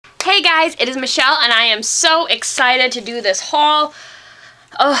Hey guys, it is Michelle and I am so excited to do this haul.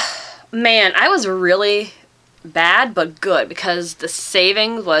 Oh man, I was really bad but good because the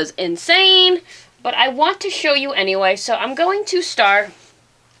savings was insane, but I want to show you anyway, so I'm going to start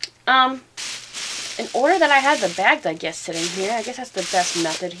in order that I had the bags, I guess, sitting here. I guess that's the best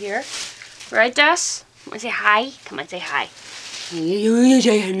method here. Right, Des? Come on, say hi. Come on, say hi. You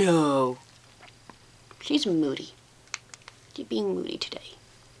say hello. She's moody. She's being moody today.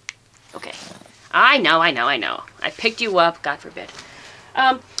 Okay. I know. I picked you up, God forbid.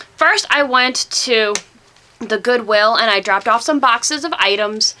 First I went to the Goodwill and I dropped off some boxes of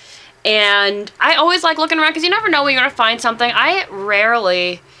items. And I always like looking around because you never know when you're going to find something. I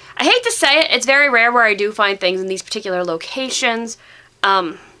hate to say it, it's very rare where I do find things in these particular locations.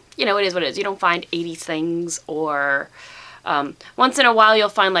 You know, it is what it is. You don't find 80 things, or once in a while you'll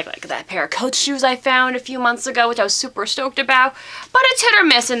find like that pair of Coach shoes I found a few months ago, which I was super stoked about. But it's hit or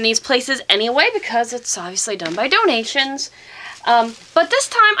miss in these places anyway because it's obviously done by donations. But this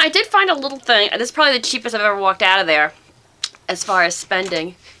time I did find a little thing. This is probably the cheapest I've ever walked out of there as far as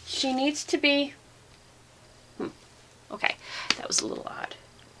spending. She needs to be... Okay, that was a little odd.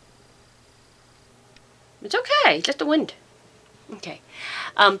 It's okay, just the wind. Okay.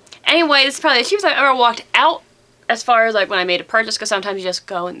 Anyway, this is probably the cheapest I've ever walked out as far as like when I made a purchase, because sometimes you just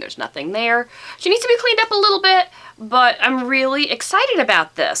go and there's nothing there. She needs to be cleaned up a little bit, but I'm really excited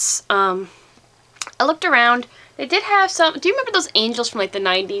about this. I looked around. They did have some... Do you remember those angels from like the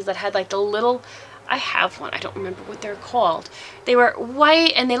 90s that had like the little... I have one. I don't remember what they're called. They were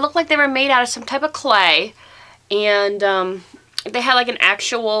white and they looked like they were made out of some type of clay. And they had like an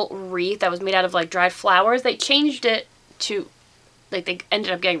actual wreath that was made out of like dried flowers. They changed it to... Like they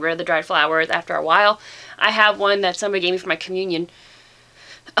ended up getting rid of the dried flowers after a while. I have one that somebody gave me for my communion.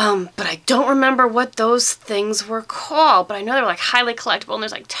 But I don't remember what those things were called. But I know they were like highly collectible and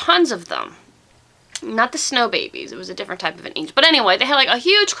there's like tons of them. Not the snow babies. It was a different type of an angel. But anyway, they had like a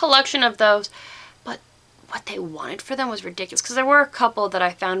huge collection of those. But what they wanted for them was ridiculous. Because there were a couple that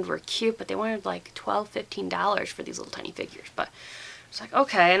I found were cute, but they wanted like $12, $15 for these little tiny figures. But it's like,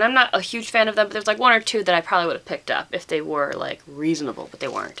 okay. And I'm not a huge fan of them, but there's like one or two that I probably would have picked up if they were like reasonable, but they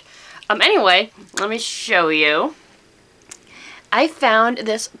weren't. Anyway, let me show you. I found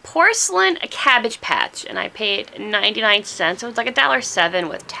this porcelain Cabbage Patch, and I paid 99 cents. So it's like $1.07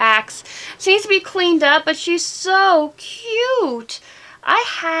 with tax. She needs to be cleaned up, but she's so cute.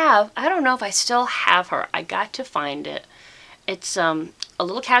 I don't know if I still have her. I got to find it. It's a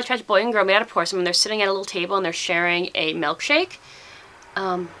little Cabbage Patch boy and girl made out of porcelain. They're sitting at a little table and they're sharing a milkshake.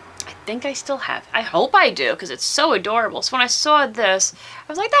 I think I still have. I hope I do, because it's so adorable. So when I saw this,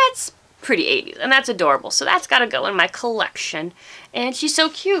 I was like, that's pretty 80s, and that's adorable. So that's got to go in my collection. And she's so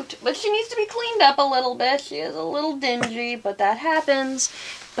cute, but she needs to be cleaned up a little bit. She is a little dingy, but that happens.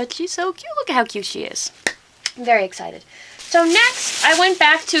 But she's so cute. Look at how cute she is. I'm very excited. So next, I went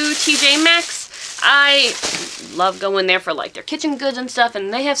back to TJ Maxx. I love going there for like their kitchen goods and stuff,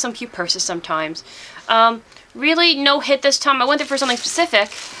 and they have some cute purses sometimes. Really no hit this time. I went there for something specific.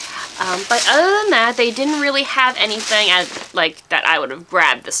 But other than that, they didn't really have anything like that I would have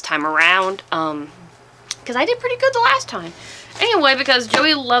grabbed this time around. Because I did pretty good the last time. Anyway, because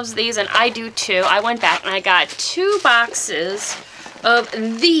Joey loves these and I do too, I went back and I got 2 boxes of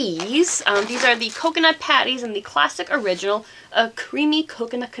these. These are the coconut patties and the classic original, a creamy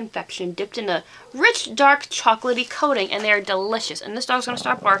coconut confection dipped in a rich, dark, chocolatey coating, and they're delicious. And this dog's going to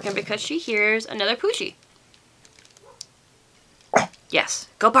start barking because she hears another Poochie. Yes,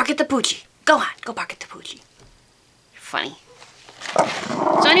 go bark at the Poochie. Go on, go bark at the Poochie. You're funny.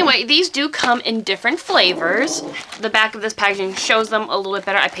 So anyway, these do come in different flavors. The back of this packaging shows them a little bit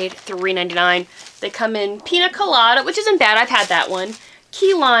better. I paid $3.99. They come in pina colada, which isn't bad. I've had that one.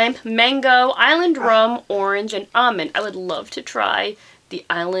 Key lime, mango, island rum, orange, and almond. I would love to try the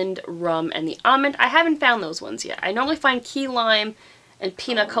island rum and the almond. I haven't found those ones yet. I normally find key lime and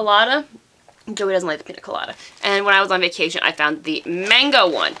pina colada. Joey doesn't like the pina colada. And when I was on vacation, I found the mango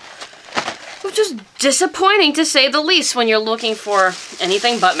one, which is disappointing to say the least when you're looking for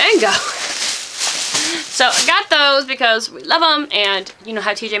anything but mango. So I got those because we love them, and you know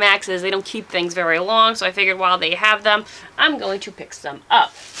how TJ Maxx is. They don't keep things very long, so I figured while they have them, I'm going to pick some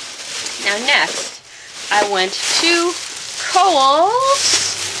up. Now next, I went to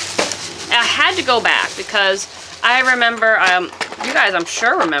Kohl's. I had to go back because I remember... you guys, I'm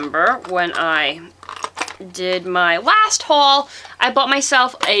sure, remember when I did my last haul, I bought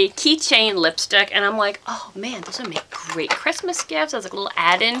myself a keychain lipstick, and I'm like, oh man, this would make great Christmas gifts as a little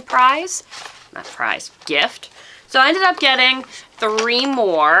add-in prize. Not prize, gift. So I ended up getting 3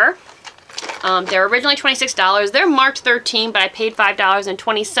 more. They're originally $26. They're marked $13, but I paid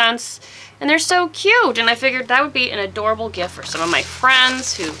 $5.20. And they're so cute, and I figured that would be an adorable gift for some of my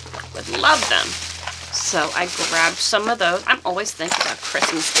friends who would love them. So I grabbed some of those. I'm always thinking about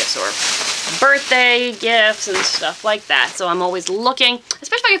Christmas gifts or birthday gifts and stuff like that. So I'm always looking,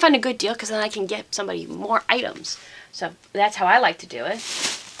 especially if I can find a good deal, because then I can get somebody more items. So that's how I like to do it.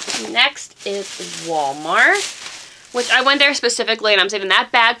 Next is Walmart, which I went there specifically, and I'm saving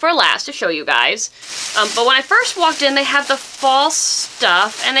that bag for last to show you guys. But when I first walked in, they have the fall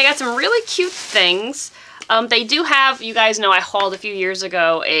stuff, and they got some really cute things. They do have, you guys know I hauled a few years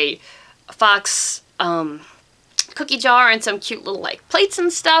ago a Fox cookie jar and some cute little like plates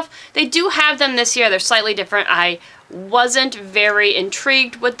and stuff. They do have them this year. They're slightly different. I wasn't very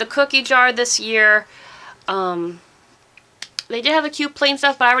intrigued with the cookie jar this year. They did have a cute plain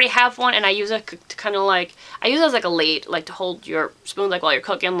stuff, but I already have one, and I use it to kind of like, I use it as like a ladle, like to hold your spoon like while you're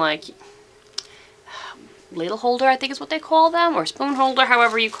cooking, like ladle holder I think is what they call them, or spoon holder,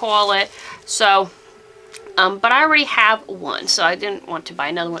 however you call it. So, but I already have one, so I didn't want to buy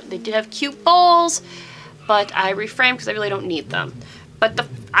another one. They did have cute bowls, but I reframed because I really don't need them. But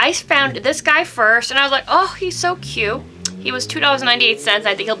I found this guy first, and I was like, oh, he's so cute. He was $2.98.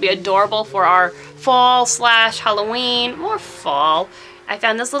 I think he'll be adorable for our fall/Halloween, more fall. I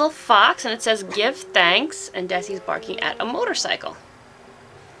found this little fox, and it says give thanks, and Desi's barking at a motorcycle.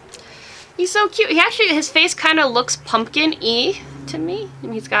 He's so cute. He actually, his face kind of looks pumpkin-y to me.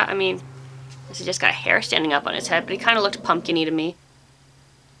 And he's got, I mean, he's just got hair standing up on his head, but he kind of looked pumpkin-y to me.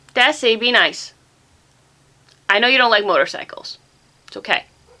 Desi, be nice. I know you don't like motorcycles. It's okay.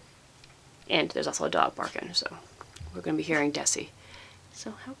 And there's also a dog barking, so we're going to be hearing Desi.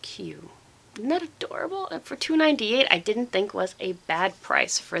 So how cute. Isn't that adorable? And for $2.98, I didn't think was a bad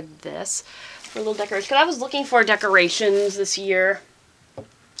price for this. For little decorations. Because I was looking for decorations this year.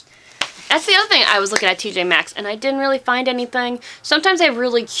 That's the other thing. I was looking at TJ Maxx, and I didn't really find anything. Sometimes they have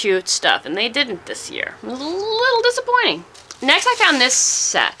really cute stuff, and they didn't this year. It was a little disappointing. Next, I found this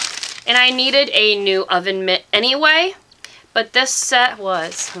set. And I needed a new oven mitt anyway. But this set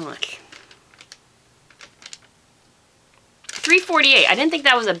was, how much? $3.48. I didn't think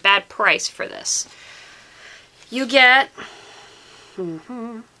that was a bad price for this. You get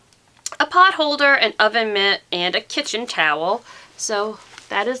a pot holder, an oven mitt, and a kitchen towel. So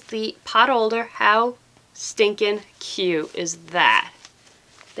that is the pot holder. How stinking cute is that?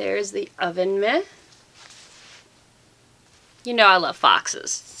 There's the oven mitt. You know I love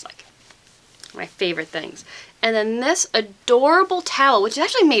foxes. It's like my favorite things. And then this adorable towel, which is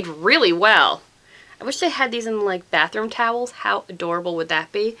actually made really well. I wish they had these in like bathroom towels. How adorable would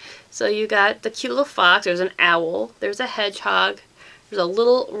that be? So you got the cute little fox. There's an owl. There's a hedgehog. There's a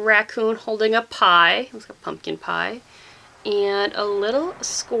little raccoon holding a pie. Looks like a pumpkin pie. And a little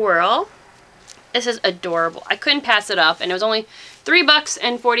squirrel. This is adorable. I couldn't pass it up. And it was only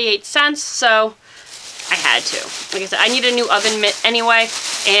 $3.48, so I had to. Like I said, I need a new oven mitt anyway.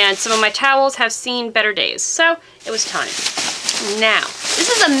 And some of my towels have seen better days. So it was time. Now, this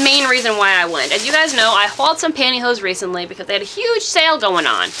is the main reason why I went. As you guys know, I hauled some pantyhose recently because they had a huge sale going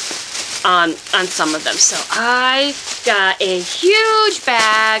on some of them. So I got a huge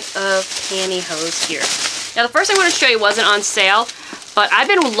bag of pantyhose here. Now, the first thing I want to show you wasn't on sale, but I've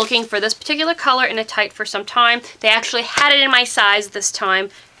been looking for this particular color in a tight for some time. They actually had it in my size this time.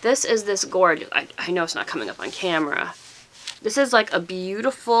 This is this gorgeous, I know it's not coming up on camera. This is like a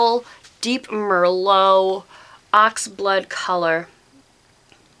beautiful, deep Merlot oxblood color.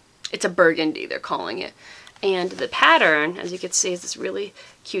 It's a burgundy, they're calling it. And the pattern, as you can see, is this really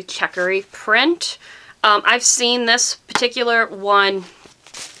cute checkery print. I've seen this particular one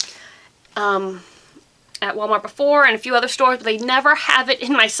at Walmart before and a few other stores, but they never have it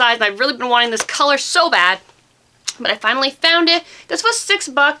in my size, and I've really been wanting this color so bad. But I finally found it. This was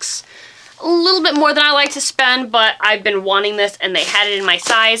 $6. A little bit more than I like to spend, but I've been wanting this, and they had it in my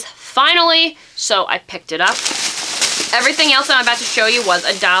size finally, so I picked it up. Everything else I'm about to show you was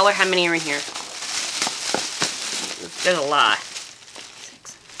 $1. How many are in here? There's a lot.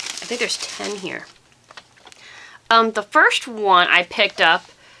 6. I think there's 10 here. The first one I picked up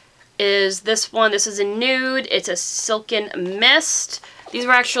is this one. This is a nude. It's a silken mist. These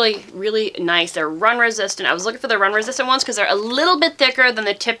were actually really nice. They're run resistant. I was looking for the run resistant ones because they're a little bit thicker than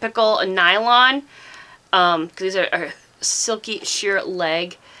the typical nylon. Because these are silky sheer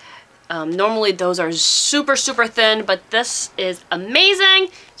leg. Normally those are super, super thin, but this is amazing.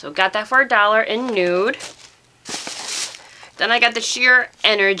 So got that for $1 in nude. Then I got the sheer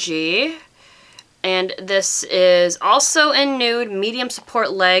energy. And this is also in nude, medium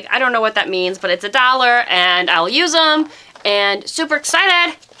support leg. I don't know what that means, but it's $1 and I'll use them. And super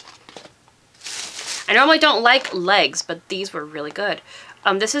excited. I normally don't like legs, but these were really good.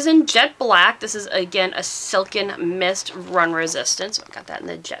 This is in jet black. This is, again, a Silken Mist run resistant. So I got that in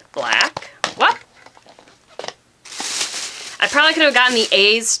the jet black. What? I probably could have gotten the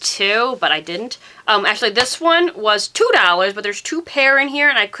A's too, but I didn't. Actually, this one was $2, but there's 2 pair in here,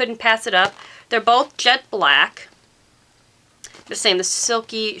 and I couldn't pass it up. They're both jet black. The same, the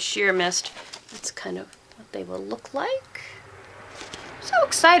Silky Sheer Mist. That's kind of what they will look like. So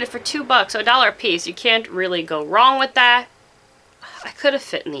excited for $2, so $1 a piece. You can't really go wrong with that. I could have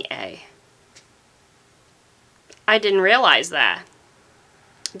fit in the A. I didn't realize that.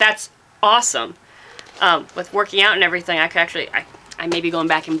 That's awesome. With working out and everything, I could actually, I may be going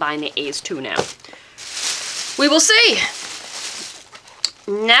back and buying the A's too now. We will see.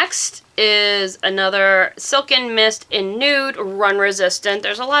 Next is another Silken Mist in nude, run resistant.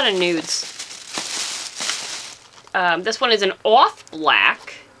 There's a lot of nudes. This one is an off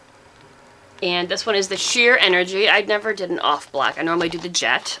black. And this one is the Sheer Energy. I never did an off black. I normally do the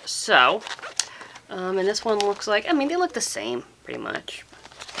jet. So, and this one looks like, I mean, they look the same, pretty much.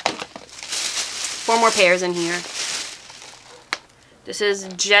 4 more pairs in here. This is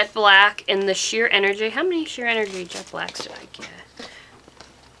jet black in the Sheer Energy. How many Sheer Energy jet blacks did I get?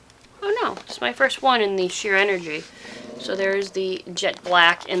 Oh no, it's my first one in the Sheer Energy. So there's the jet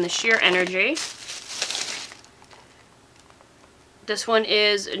black in the Sheer Energy. This one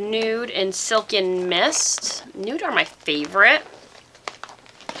is nude and Silken Mist. Nude are my favorite.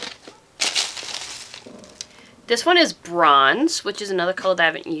 This one is bronze, which is another color that I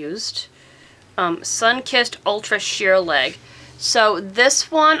haven't used. Sun-Kissed Ultra Sheer Leg. So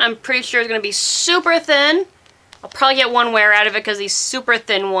this one, I'm pretty sure is going to be super thin. I'll probably get one wear out of it because these super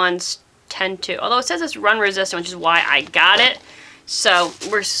thin ones tend to. Although it says it's run resistant, which is why I got it. So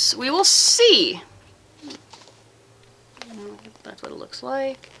we will see. That's what it looks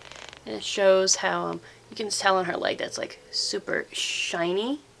like. And it shows how you can tell on her leg that's like super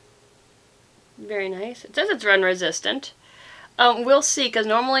shiny. Very nice. It says it's run resistant. We'll see, because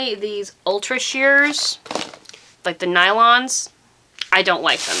normally these ultra shears, like the nylons, I don't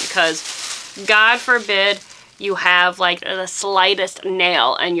like them because God forbid you have like the slightest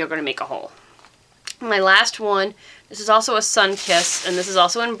nail and you're going to make a hole. My last one, this is also a Sun-Kiss, and this is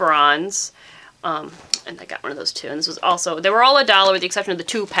also in bronze. And I got one of those too. And this was also, they were all $1 with the exception of the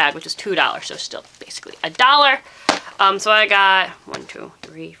 2-pack, which is $2. So still basically $1. So I got 1, 2,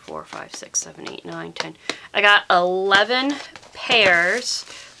 3, 4, 5, 6, 7, 8, 9, 10. I got 11 pairs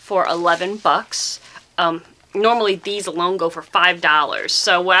for $11. Normally these alone go for $5.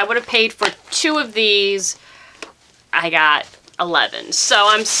 So what I would have paid for 2 of these, I got 11. So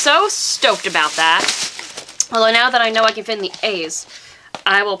I'm so stoked about that. Although now that I know I can fit in the A's,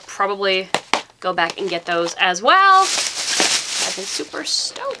 I will probably go back and get those as well. I've been super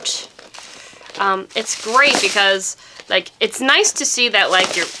stoked. It's great because, like, it's nice to see that,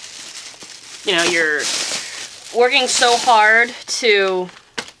 like, you're working so hard to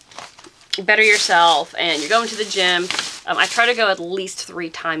better yourself and you're going to the gym. I try to go at least 3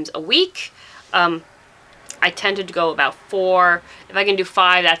 times a week. I tend to go about 4. If I can do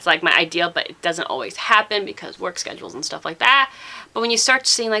 5, that's like my ideal, but it doesn't always happen because work schedules and stuff like that. But when you start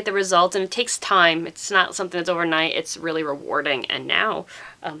seeing like the results, and it takes time, it's not something that's overnight, it's really rewarding. And now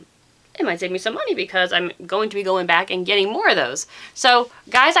it might save me some money because I'm going to be going back and getting more of those. So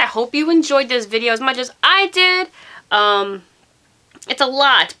guys, I hope you enjoyed this video as much as I did. It's a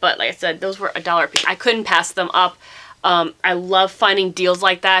lot, but like I said, those were $1 a piece. I couldn't pass them up. I love finding deals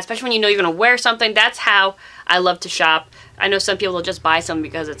like that, especially when you know you're going to wear something. That's how I love to shop. I know some people will just buy something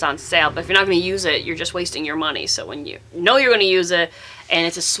because it's on sale, but if you're not going to use it, you're just wasting your money. So when you know you're going to use it, and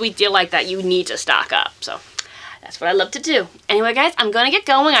it's a sweet deal like that, you need to stock up. So that's what I love to do. Anyway, guys, I'm going to get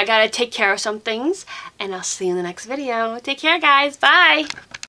going. I got to take care of some things, and I'll see you in the next video. Take care, guys. Bye.